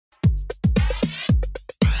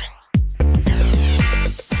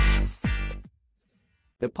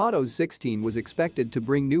iPadOS 16 was expected to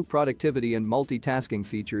bring new productivity and multitasking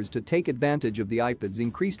features to take advantage of the iPad's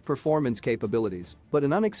increased performance capabilities, but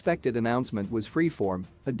an unexpected announcement was Freeform,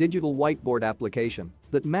 a digital whiteboard application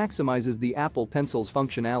that maximizes the Apple Pencil's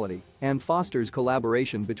functionality and fosters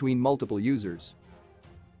collaboration between multiple users.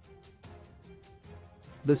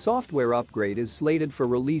 The software upgrade is slated for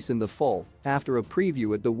release in the fall after a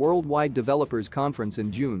preview at the Worldwide Developers Conference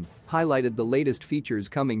in June highlighted the latest features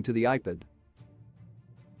coming to the iPad.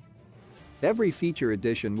 Every feature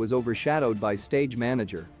addition was overshadowed by Stage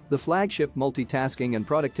Manager, the flagship multitasking and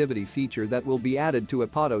productivity feature that will be added to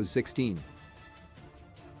iPadOS 16.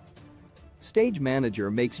 Stage Manager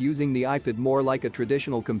makes using the iPad more like a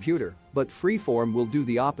traditional computer, but Freeform will do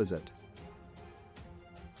the opposite.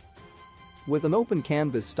 With an open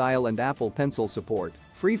canvas style and Apple Pencil support,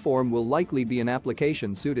 Freeform will likely be an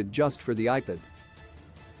application suited just for the iPad.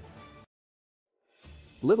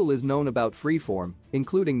 Little is known about Freeform,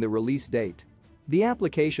 including the release date. The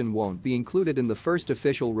application won't be included in the first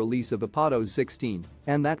official release of iPadOS 16,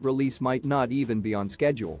 and that release might not even be on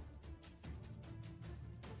schedule.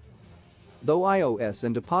 Though iOS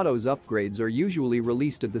and iPadOS upgrades are usually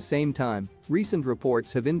released at the same time, recent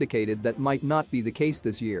reports have indicated that might not be the case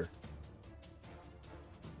this year.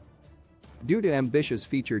 Due to ambitious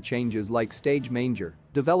feature changes like Stage Manager,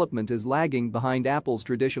 development is lagging behind Apple's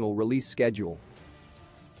traditional release schedule.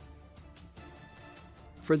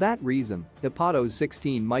 For that reason, iPadOS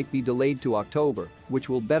 16 might be delayed to October, which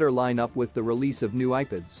will better line up with the release of new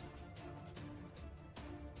iPads.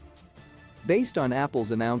 Based on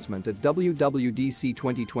Apple's announcement at WWDC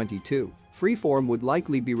 2022, Freeform would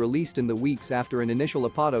likely be released in the weeks after an initial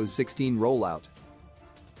iPadOS 16 rollout.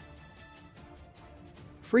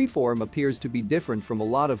 Freeform appears to be different from a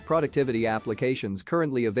lot of productivity applications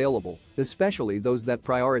currently available, especially those that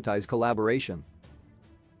prioritize collaboration.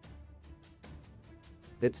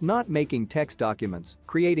 It's not making text documents,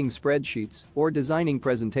 creating spreadsheets, or designing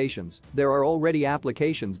presentations. There are already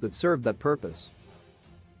applications that serve that purpose.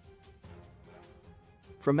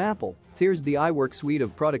 From Apple, here's the iWork suite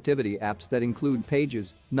of productivity apps that include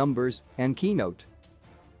Pages, Numbers, and Keynote.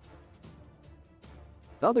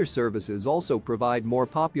 Other services also provide more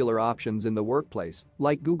popular options in the workplace,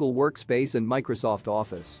 like Google Workspace and Microsoft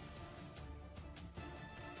Office.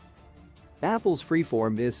 Apple's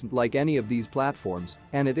Freeform isn't like any of these platforms,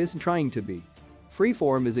 and it isn't trying to be.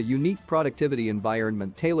 Freeform is a unique productivity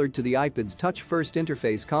environment tailored to the iPad's touch-first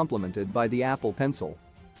interface complemented by the Apple Pencil.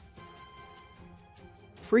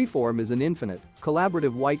 Freeform is an infinite,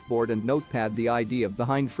 collaborative whiteboard and notepad. The idea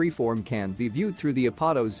behind Freeform can be viewed through the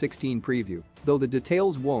iPadOS 16 preview, though the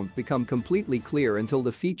details won't become completely clear until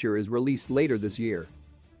the feature is released later this year.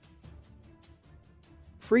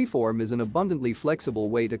 Freeform is an abundantly flexible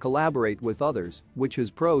way to collaborate with others, which has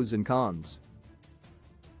pros and cons.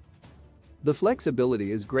 The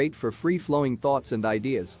flexibility is great for free-flowing thoughts and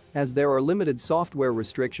ideas, as there are limited software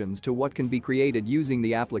restrictions to what can be created using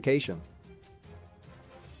the application.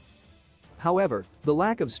 However, the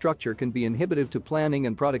lack of structure can be inhibitive to planning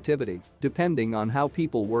and productivity, depending on how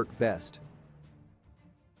people work best.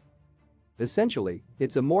 Essentially,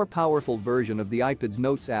 it's a more powerful version of the iPad's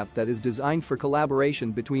Notes app that is designed for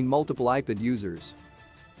collaboration between multiple iPad users.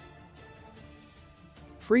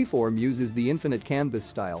 Freeform uses the infinite canvas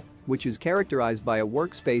style, which is characterized by a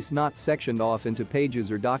workspace not sectioned off into pages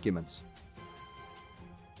or documents.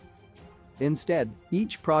 Instead,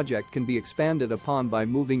 each project can be expanded upon by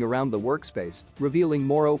moving around the workspace, revealing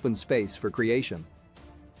more open space for creation.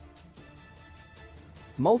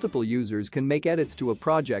 Multiple users can make edits to a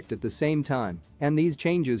project at the same time, and these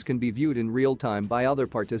changes can be viewed in real time by other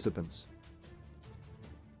participants.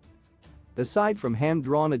 Aside from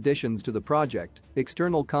hand-drawn additions to the project,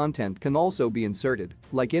 external content can also be inserted,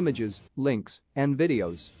 like images, links, and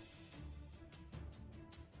videos.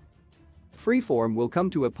 Freeform will come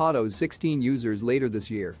to iPadOS 16 users later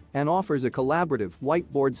this year and offers a collaborative,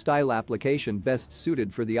 whiteboard-style application best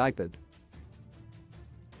suited for the iPad.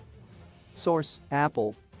 Source: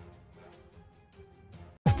 Apple,